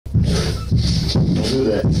Don't do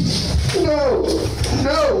that. No.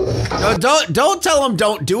 No, don't tell him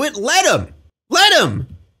don't do it. Let him. Let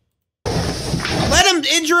him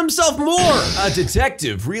injure himself more. A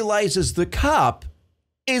detective realizes the cop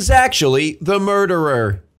is actually the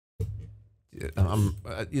murderer.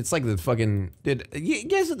 It's like the fucking, you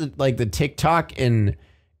guys like the TikTok and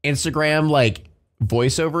Instagram like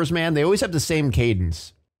voiceovers, man? They always have the same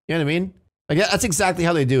cadence. You know what I mean? Like that's exactly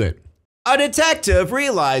how they do it. A detective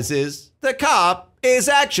realizes the cop is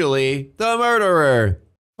actually the murderer.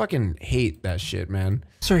 Fucking hate that shit, man.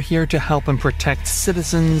 Are here to help and protect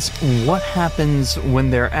citizens. What happens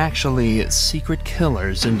when they're actually secret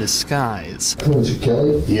killers in disguise? Was it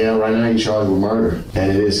Kelly? Yeah, right now you're charged with murder,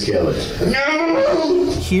 and it is Kelly.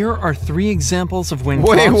 No! Here are 3 examples of when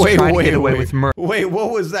cops try to get away with murder. Wait,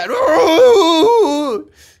 what was that?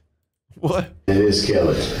 What? It is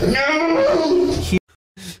Kelly. No!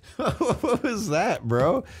 What was that,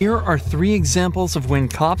 bro? Here are 3 examples of when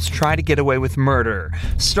cops try to get away with murder.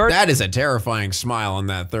 That is a terrifying smile on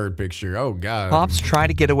that third picture. Oh, God. Cops try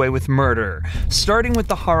to get away with murder, starting with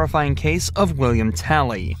the horrifying case of William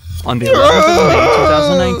Talley. On the 11th of May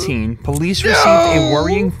 2019, police received a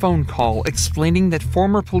worrying phone call explaining that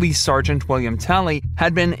former police sergeant William Talley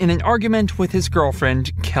had been in an argument with his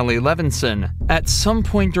girlfriend, Kelly Levinson. At some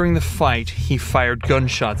point during the fight, he fired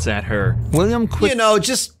gunshots at her. William You know, it's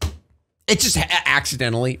just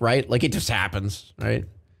accidentally, right? Like it just happens, right?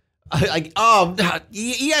 Like, oh,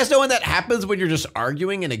 you guys know when that happens when you're just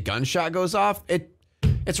arguing and a gunshot goes off?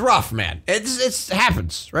 It's rough, man. It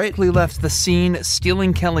happens, right? He left the scene,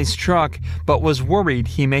 stealing Kelly's truck, but was worried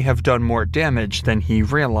he may have done more damage than he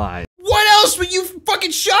realized. What else? But you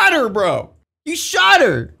fucking shot her, bro. You shot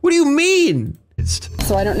her. What do you mean?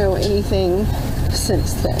 So I don't know anything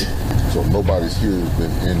since then. So nobody's here has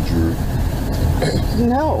been injured?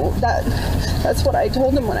 No, that's what I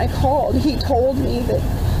told him when I called. He told me that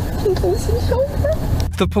he was in help.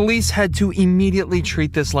 The police had to immediately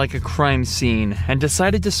treat this like a crime scene and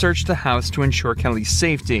decided to search the house to ensure Kelly's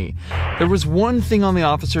safety. There was one thing on the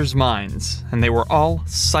officers' minds, and they were all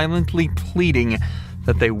silently pleading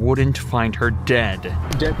that they wouldn't find her dead.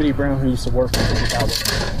 Deputy Brown, who used to work for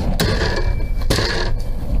the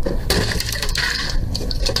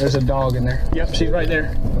There's a dog in there. Yep, she's right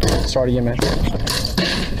there. Start again, man.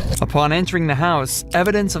 Upon entering the house,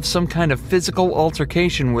 evidence of some kind of physical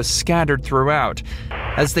altercation was scattered throughout.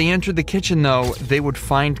 As they entered the kitchen, though, they would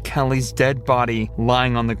find Kelly's dead body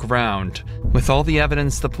lying on the ground. With all the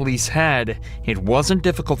evidence the police had, it wasn't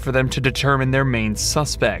difficult for them to determine their main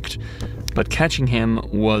suspect. But catching him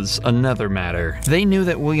was another matter. They knew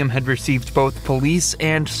that William had received both police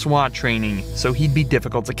and SWAT training, so he'd be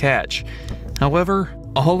difficult to catch. However,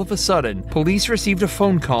 all of a sudden, police received a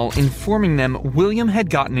phone call informing them William had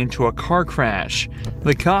gotten into a car crash.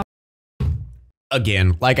 The cops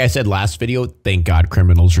Again, like I said last video, thank God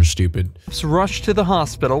criminals are stupid. Rushed to the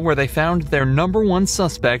hospital where they found their #1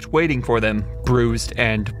 suspect waiting for them, bruised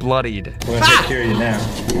and bloodied. We're gonna take care of you now.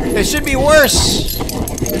 It should be worse.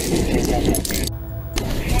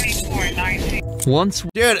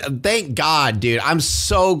 Dude, thank God, dude. I'm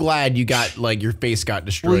so glad you got, like, your face got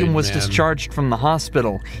destroyed, William was man. discharged from the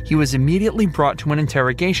hospital. He was immediately brought to an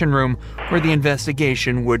interrogation room where the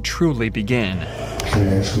investigation would truly begin. Can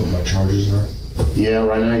I ask what my charges are? Yeah,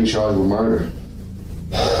 right now you're charged with murder.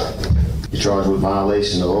 You're charged with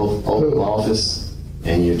violation of oath of office,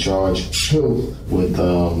 and you're charged with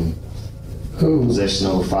possession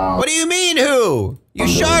of a firearm. What do you mean, who? You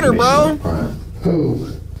shot her, bro. Who?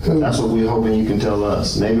 That's what we're hoping you can tell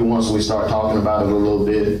us. Maybe once we start talking about it a little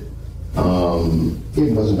bit.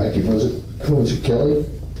 It wasn't Becky, was it? Was it Kelly?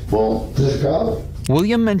 Well, was it cop?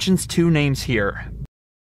 William mentions 2 names here.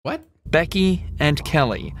 What? Becky and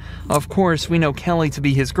Kelly. Of course, we know Kelly to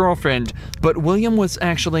be his girlfriend, but William was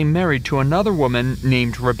actually married to another woman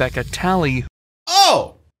named Rebecca Talley.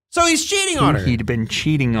 Oh! So he's cheating on her. He'd been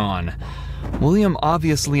cheating on. William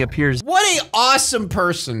obviously appears— What a awesome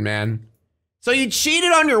person, man. So you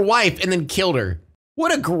cheated on your wife and then killed her.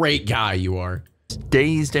 What a great guy you are.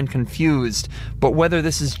 dazed and confused, but whether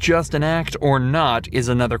this is just an act or not is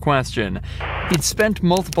another question. He'd spent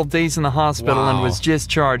multiple days in the hospital and was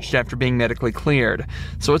discharged after being medically cleared,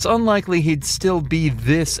 so it's unlikely he'd still be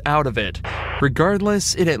this out of it.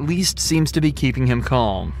 Regardless, it at least seems to be keeping him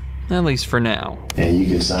calm. At least for now. And you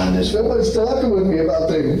can sign this. Nobody's talking with me about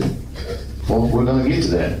things. Well, we're gonna get to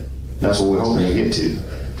that. That's what we're hoping to get to.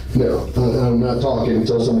 No, I'm not talking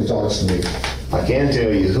until somebody talks to me. I can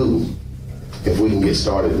tell you who, if we can get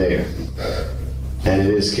started there. And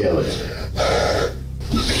it is Kelly.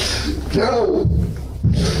 No!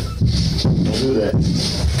 Don't do that.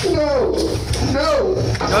 No.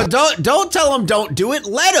 No, don't tell him don't do it.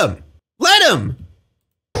 Let him. Let him.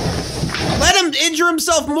 Let him injure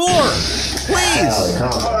himself more. Please.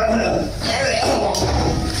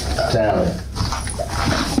 Tally.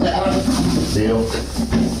 Bill.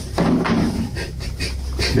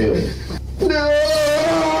 No!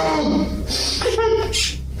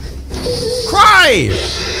 Cry!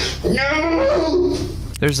 No!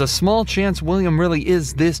 There's a small chance William really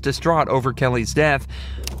is this distraught over Kelly's death,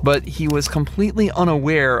 but he was completely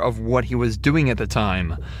unaware of what he was doing at the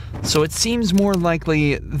time. So it seems more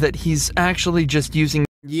likely that he's actually just using.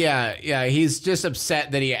 Yeah, he's just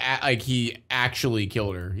upset that he actually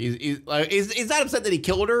killed her. He's not upset that he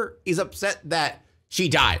killed her. He's upset that she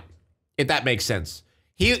died. If that makes sense.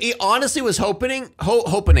 He honestly was hoping.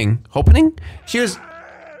 She was.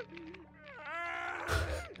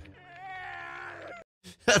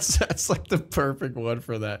 That's like the perfect one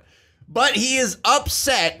for that. But he is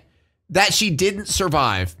upset that she didn't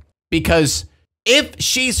survive, because if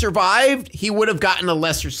she survived, he would have gotten a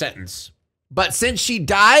lesser sentence. But since she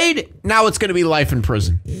died, now it's going to be life in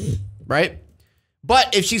prison, right?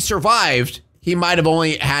 But if she survived, he might have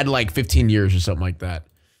only had like 15 years or something like that.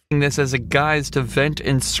 This as a guise to vent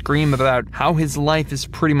and scream about how his life is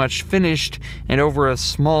pretty much finished and over a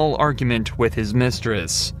small argument with his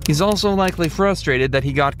mistress. He's also likely frustrated that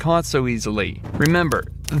he got caught so easily. Remember,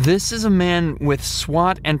 this is a man with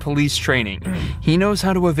SWAT and police training. He knows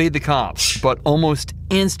how to evade the cops, but almost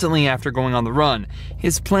instantly after going on the run,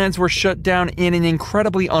 his plans were shut down in an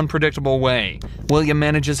incredibly unpredictable way. William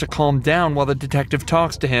manages to calm down while the detective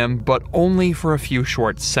talks to him, but only for a few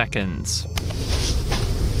short seconds.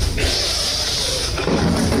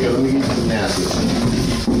 Here, let me get you some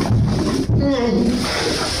napkins.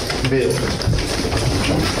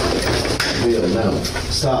 Bill, no.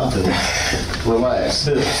 Stop, Bill. Relax.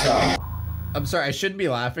 Bill, stop. I'm sorry, I shouldn't be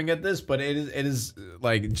laughing at this, but it is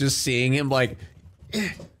like just seeing him like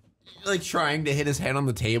trying to hit his head on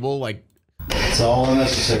the table, like. It's all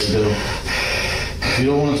unnecessary, Bill. If you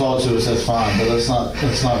don't want to talk to us, that's fine, but let's not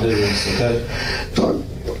do this, okay?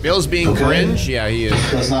 Bill's being cringe? Yeah, he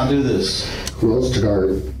is. Let's not do this. Who else to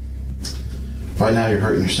guard? Right now you're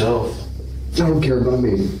hurting yourself. Don't care about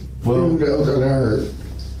me. Well, who else got hurt?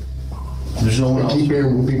 There's no one I else. keep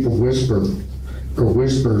hearing people whisper. Or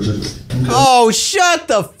whispers. Oh, shut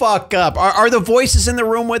the fuck up. Are the voices in the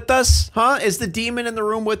room with us? Huh? Is the demon in the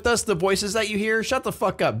room with us? The voices that you hear? Shut the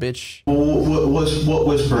fuck up, bitch. What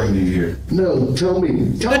whispering do you hear? No, tell me.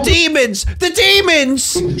 The demons! The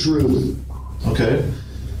demons! The truth. Okay.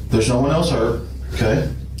 There's no one else hurt.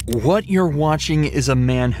 Okay. What you're watching is a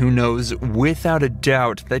man who knows without a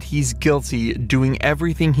doubt that he's guilty, doing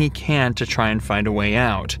everything he can to try and find a way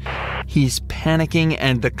out. He's panicking,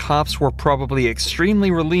 and the cops were probably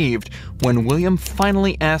extremely relieved when William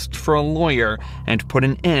finally asked for a lawyer and put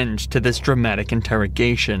an end to this dramatic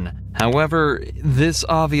interrogation. However, this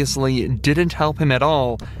obviously didn't help him at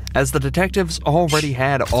all, as the detectives already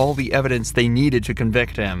had all the evidence they needed to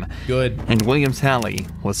convict him. Good. And William Talley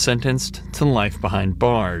was sentenced to life behind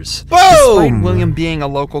bars. Boom! Despite William being a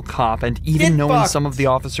local cop and even Get knowing fucked. some of the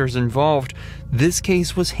officers involved, this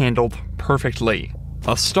case was handled perfectly.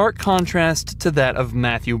 A stark contrast to that of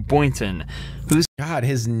Matthew Boynton, whose God,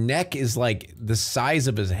 his neck is like the size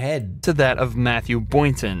of his head.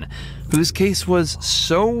 Whose case was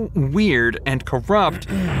so weird and corrupt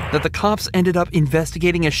that the cops ended up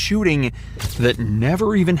investigating a shooting that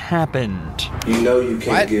never even happened. You know you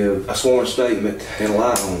can't give a sworn statement and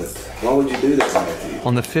lie on it. Why would you do that, Matthew?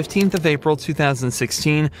 On the 15th of April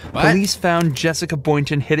 2016, police found Jessica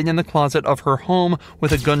Boynton hidden in the closet of her home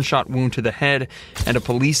with a gunshot wound to the head and a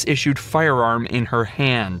police-issued firearm in her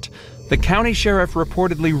hand. The county sheriff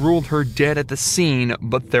reportedly ruled her dead at the scene,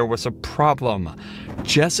 but there was a problem.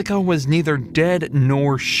 Jessica was neither dead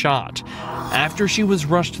nor shot. After she was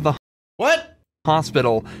rushed to the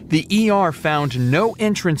hospital, the ER found no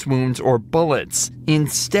entrance wounds or bullets.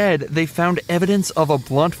 Instead, they found evidence of a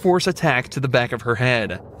blunt force attack to the back of her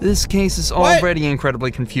head. This case is already incredibly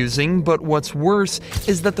confusing, but what's worse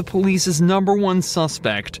is that the police's #1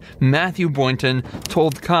 suspect, Matthew Boynton,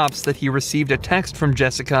 told cops that he received a text from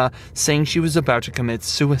Jessica saying she was about to commit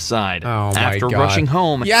suicide. Oh my After God. rushing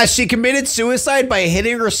home, Yeah, she committed suicide by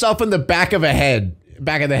hitting herself in the back of the head,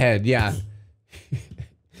 yeah.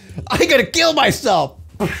 I gotta kill myself.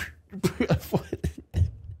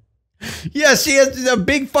 Yeah, she has a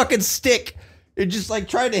big fucking stick and just like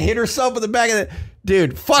trying to hit herself in the back of the.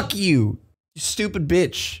 Dude, fuck you, you stupid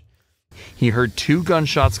bitch. He heard 2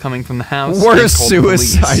 gunshots coming from the house. Worst and called the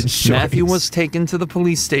suicide police. choice. Matthew was taken to the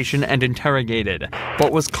police station and interrogated,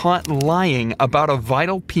 but was caught lying about a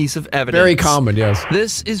vital piece of evidence. Very common, yes.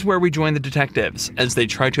 This is where we join the detectives as they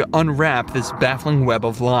try to unwrap this baffling web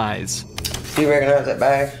of lies. Do you recognize that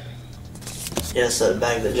bag? Yeah, it's the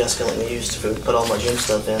bag that Jessica let me use to put all my gym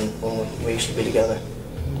stuff in when we used to be together.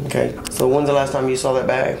 Okay, so when's the last time you saw that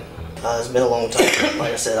bag? It's been a long time.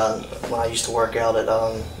 Like I said, when I used to work out at,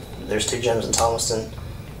 there's 2 gyms in Thomaston.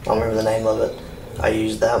 I don't remember the name of it. I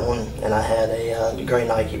used that one, and I had a gray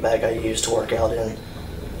Nike bag I used to work out in.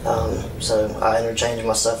 So I interchanged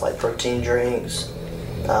my stuff like protein drinks,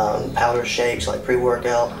 powder shakes like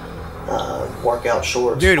pre-workout, workout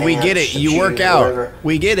shorts. Dude, we pants, get it. You shoes, work out. whatever.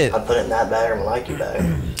 We get it. I put it in that bag or my Nike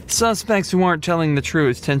bag. Suspects who aren't telling the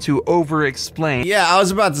truth tend to over-explain. Yeah, I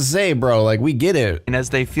was about to say, bro, like, we get it. As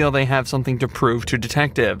they feel they have something to prove to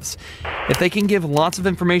detectives. If they can give lots of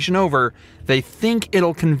information over, they think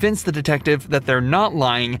it'll convince the detective that they're not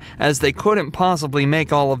lying, as they couldn't possibly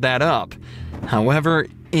make all of that up. However,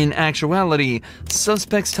 in actuality,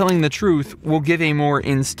 suspects telling the truth will give a more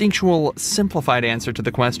instinctual, simplified answer to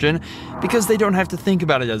the question because they don't have to think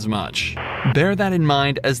about it as much. Bear that in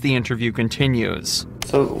mind as the interview continues.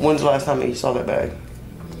 So when's the last time you saw that bag?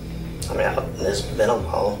 I mean, it's been a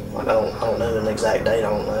while. Like, I don't know an exact date. I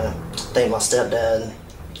don't know. I think my stepdad,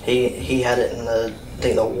 he had it in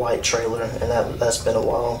the white trailer, and that's been a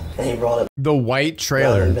while. And he brought it. The white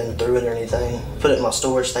trailer. I haven't been through it or anything. Put it in my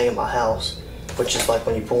storage thing in my house, which is like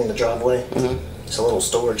when you pull in the driveway. It's a little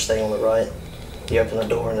storage thing on the right. You open the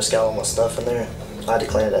door and it's got all my stuff in there. I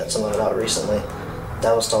declared that some of it out recently.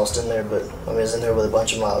 That was tossed in there, but I mean, it's in there with a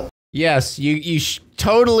bunch of my. Yes, you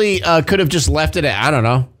totally could have just left it at, I don't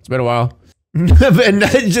know, it's been a while. And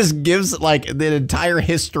that just gives like the entire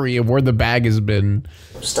history of where the bag has been.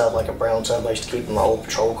 Stuff like a brown tub I used to keep in my old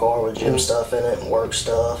patrol car with gym stuff in it and work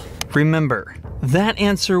stuff. Remember, that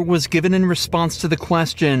answer was given in response to the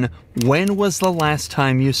question, when was the last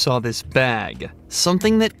time you saw this bag?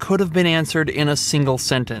 Something that could have been answered in a single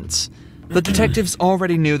sentence. The detectives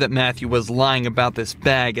already knew that Matthew was lying about this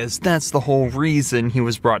bag, as that's the whole reason he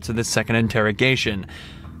was brought to this second interrogation.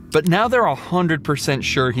 But now they're 100%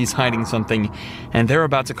 sure he's hiding something, and they're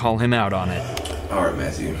about to call him out on it. All right,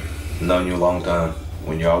 Matthew. I've known you a long time.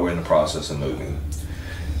 When y'all were in the process of moving,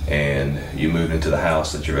 and you moved into the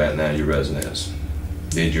house that you're at now, your residence,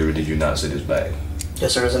 did you or did you not see this bag?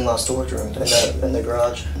 Yes, sir. It was in my storage room in the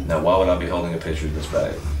garage. Now, why would I be holding a picture of this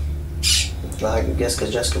bag? I guess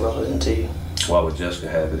because Jessica brought it into you. Why would Jessica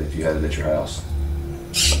have it if you had it at your house?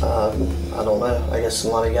 I don't know. I guess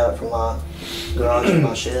somebody got it from my garage or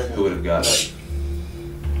my shed. Who would have got it?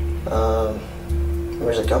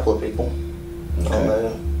 There's a couple of people. Okay. I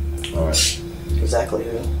don't know. All right. Exactly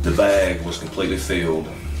who. The bag was completely filled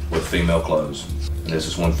with female clothes. And this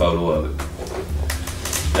is one photo of it.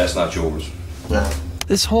 That's not yours. No.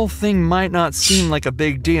 This whole thing might not seem like a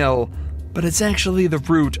big deal, but it's actually the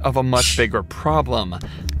root of a much bigger problem.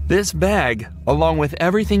 This bag, along with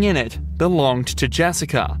everything in it, belonged to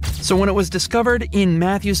Jessica. So when it was discovered in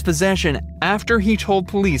Matthew's possession after he told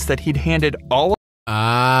police that he'd handed all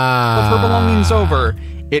of her belongings over,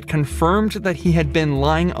 it confirmed that he had been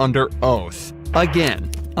lying under oath. Again,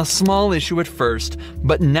 a small issue at first,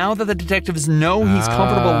 but now that the detectives know he's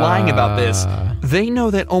comfortable lying about this, they know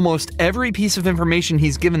that almost every piece of information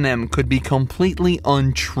he's given them could be completely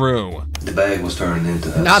untrue. The bag was turned into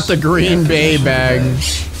us. Not the Green Bay bag.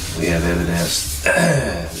 We have evidence.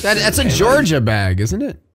 That's a Georgia bag, isn't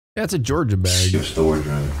it? Yeah, it's a Georgia bag. Your storage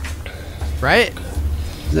room. Right?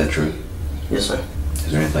 Is that true? Yes, sir.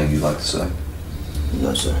 Is there anything you'd like to say?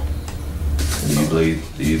 No, sir. Do you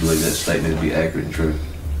believe that statement to be accurate and true?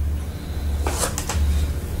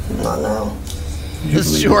 Not now.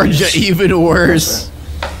 This Georgia even worse.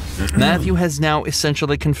 Matthew has now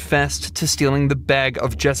essentially confessed to stealing the bag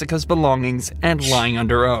of Jessica's belongings and lying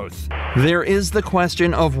under oath. There is the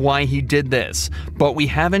question of why he did this, but we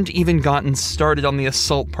haven't even gotten started on the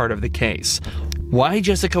assault part of the case. Why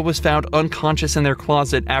Jessica was found unconscious in their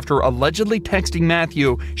closet after allegedly texting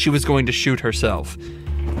Matthew she was going to shoot herself.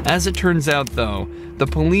 As it turns out, though, the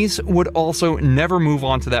police would also never move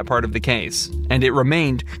on to that part of the case, and it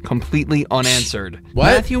remained completely unanswered. What?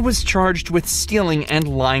 Matthew was charged with stealing and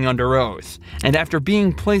lying under oath, and after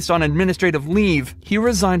being placed on administrative leave, he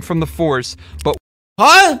resigned from the force, but—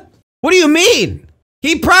 Huh? What do you mean?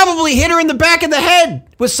 He probably hit her in the back of the head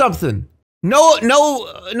with something. No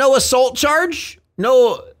assault charge?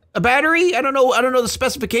 No a battery? I don't know the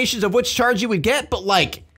specifications of which charge you would get, but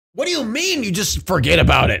like, what do you mean you just forget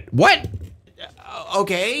about it? What?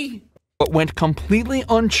 Okay. but went completely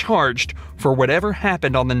uncharged for whatever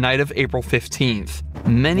happened on the night of April 15th.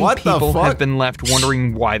 Many people have been left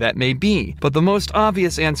wondering why that may be, but the most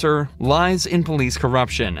obvious answer lies in police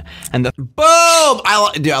corruption. And the boom!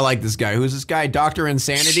 I like this guy. Who's this guy? Dr.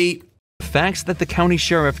 Insanity? Facts that the county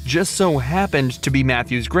sheriff just so happened to be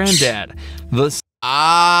Matthew's granddad. The same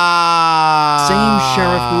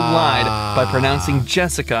sheriff who lied by pronouncing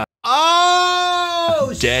Jessica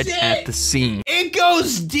dead at the scene. It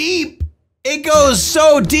goes deep. It goes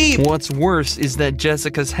so deep. What's worse is that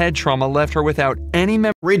Jessica's head trauma left her without any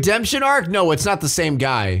redemption arc? No, it's not the same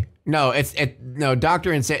guy. No, no,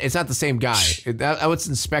 Dr. Insanity, it's not the same guy. That's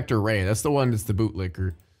Inspector Ray. That's the one that's the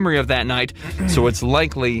bootlicker. Memory of that night, so it's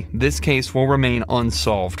likely this case will remain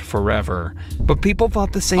unsolved forever. But people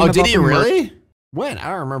thought the same about did he really? When? I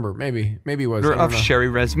don't remember. Maybe it was. Of Sherry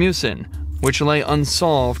Rasmussen, which lay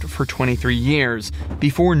unsolved for 23 years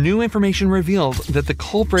before new information revealed that the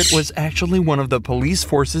culprit was actually one of the police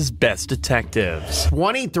force's best detectives.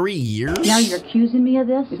 23 years? Now you're accusing me of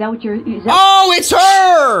this? Is that what you're... Oh, it's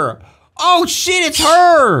her! Oh, shit, it's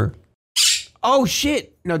her! Oh, shit.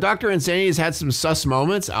 No, Dr. Insanity has had some sus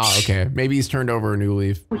moments. Oh, okay. Maybe he's turned over a new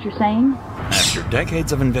leaf. What you're saying? After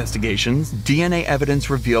decades of investigations, DNA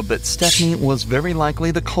evidence revealed that Stephanie was very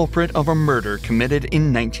likely the culprit of a murder committed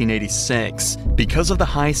in 1986. Because of the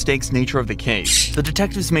high-stakes nature of the case, the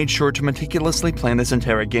detectives made sure to meticulously plan this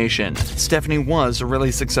interrogation. Stephanie was a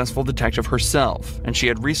really successful detective herself, and she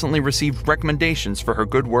had recently received recommendations for her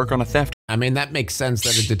good work on a theft. I mean, that makes sense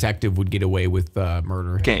that a detective would get away with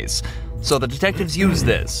murder. Case. So the detectives used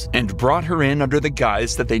this and brought her in under the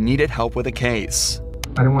guise that they needed help with a case.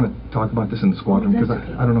 I don't want to talk about this in the squadron because I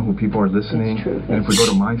don't know who people are listening. And if we go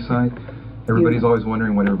to my side, everybody's always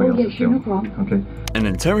wondering what everybody else is doing. Okay. An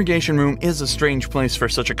interrogation room is a strange place for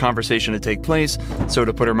such a conversation to take place, so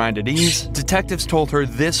to put her mind at ease, detectives told her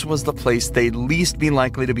this was the place they'd least be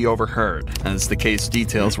likely to be overheard, as the case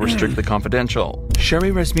details were strictly confidential.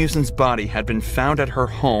 Sherry Rasmussen's body had been found at her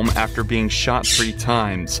home after being shot 3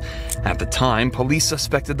 times. At the time, police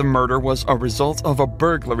suspected the murder was a result of a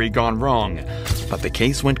burglary gone wrong, but the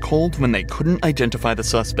case went cold when they couldn't identify the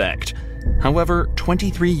suspect. However,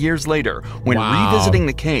 23 years later, when revisiting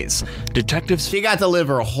the case, detectives... She got to live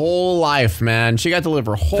her whole life, man. She got to live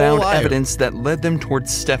her whole life. Found evidence that led them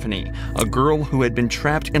towards Stephanie, a girl who had been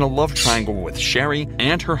trapped in a love triangle with Sherry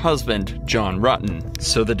and her husband, John Rutten.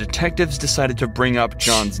 So the detectives decided to bring up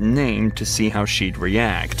John's name to see how she'd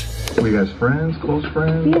react. Were you guys friends? Close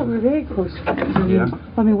friends? Yeah, we're very close friends.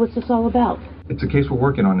 I mean, what's this all about? It's a case we're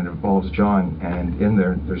working on. It involves John, and in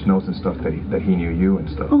there's notes and stuff that he knew you and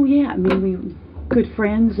stuff. Oh yeah, I mean, we were good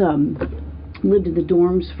friends. Lived in the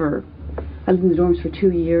dorms for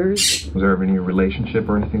 2 years. Was there ever any relationship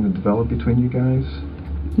or anything that developed between you guys?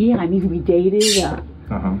 Yeah, I mean, we dated.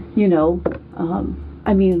 You know,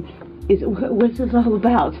 I mean, what's this all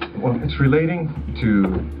about? Well, it's relating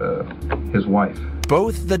to his wife.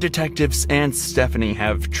 Both the detectives and Stephanie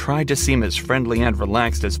have tried to seem as friendly and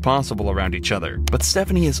relaxed as possible around each other, but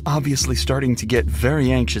Stephanie is obviously starting to get very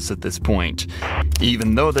anxious at this point.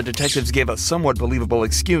 Even though the detectives gave a somewhat believable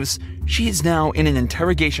excuse, she is now in an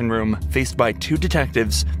interrogation room faced by 2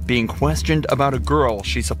 detectives being questioned about a girl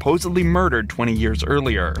she supposedly murdered 20 years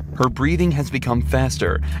earlier. Her breathing has become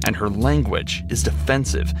faster, and her language is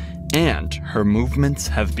defensive, and her movements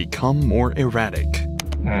have become more erratic.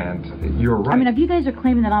 And you're right. I mean, if you guys are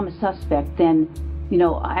claiming that I'm a suspect, then, you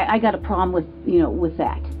know, I got a problem with, with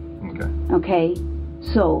that. Okay?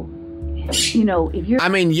 So, you know, if you're... I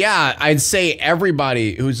mean, yeah, I'd say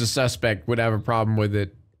everybody who's a suspect would have a problem with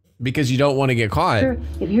it because you don't want to get caught. Sure,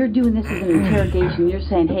 if you're doing this as an interrogation, you're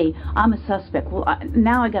saying, hey, I'm a suspect. Well,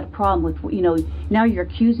 now I got a problem with, now you're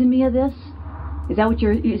accusing me of this? Is that what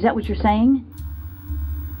you're saying?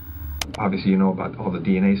 Obviously, you know about all the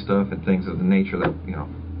DNA stuff and things of the nature that,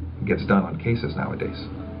 gets done on cases nowadays.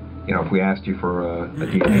 You know, if we asked you for a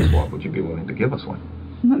DNA swab, would you be willing to give us one?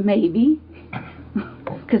 Maybe.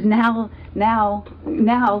 Because now I'm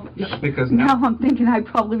thinking I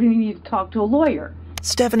probably need to talk to a lawyer.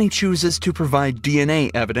 Stephanie chooses to provide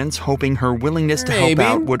DNA evidence, hoping her willingness to help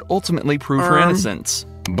out would ultimately prove her innocence.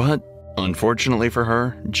 But, unfortunately for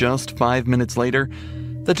her, just 5 minutes later,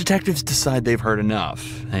 the detectives decide they've heard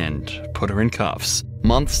enough and put her in cuffs.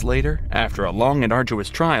 Months later, after a long and arduous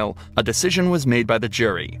trial, a decision was made by the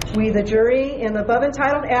jury. We, the jury, in the above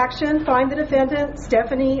entitled action, find the defendant,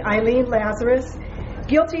 Stephanie Eileen Lazarus,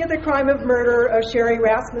 guilty of the crime of murder of Sherry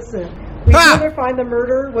Rasmussen. We further find the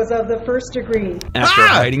murder was of the first degree. After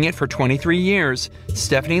hiding it for 23 years,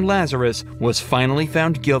 Stephanie Lazarus was finally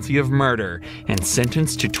found guilty of murder and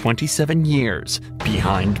sentenced to 27 years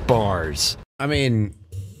behind bars. I mean,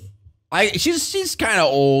 She's kind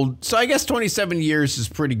of old, so I guess 27 years is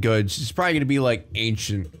pretty good. She's probably gonna be like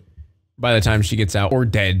ancient by the time she gets out, or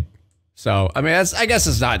dead. So I mean, I guess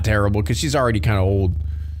it's not terrible because she's already kind of old.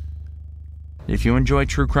 If you enjoy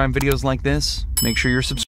true crime videos like this, make sure you're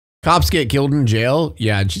subscribed. Cops get killed in jail.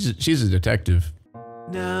 Yeah, she's a detective.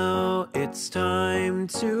 Now it's time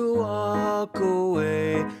to walk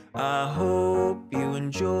away. I hope you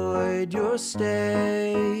enjoyed your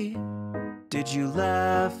stay. Did you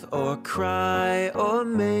laugh or cry or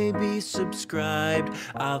maybe subscribed?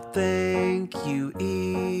 I'll thank you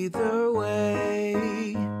either way.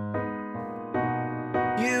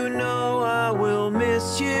 You know I will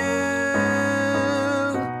miss you.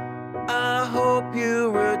 I hope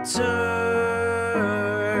you return.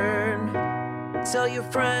 Tell your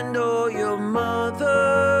friend or your mother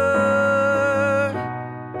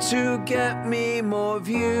to get me more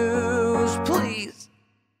views, please.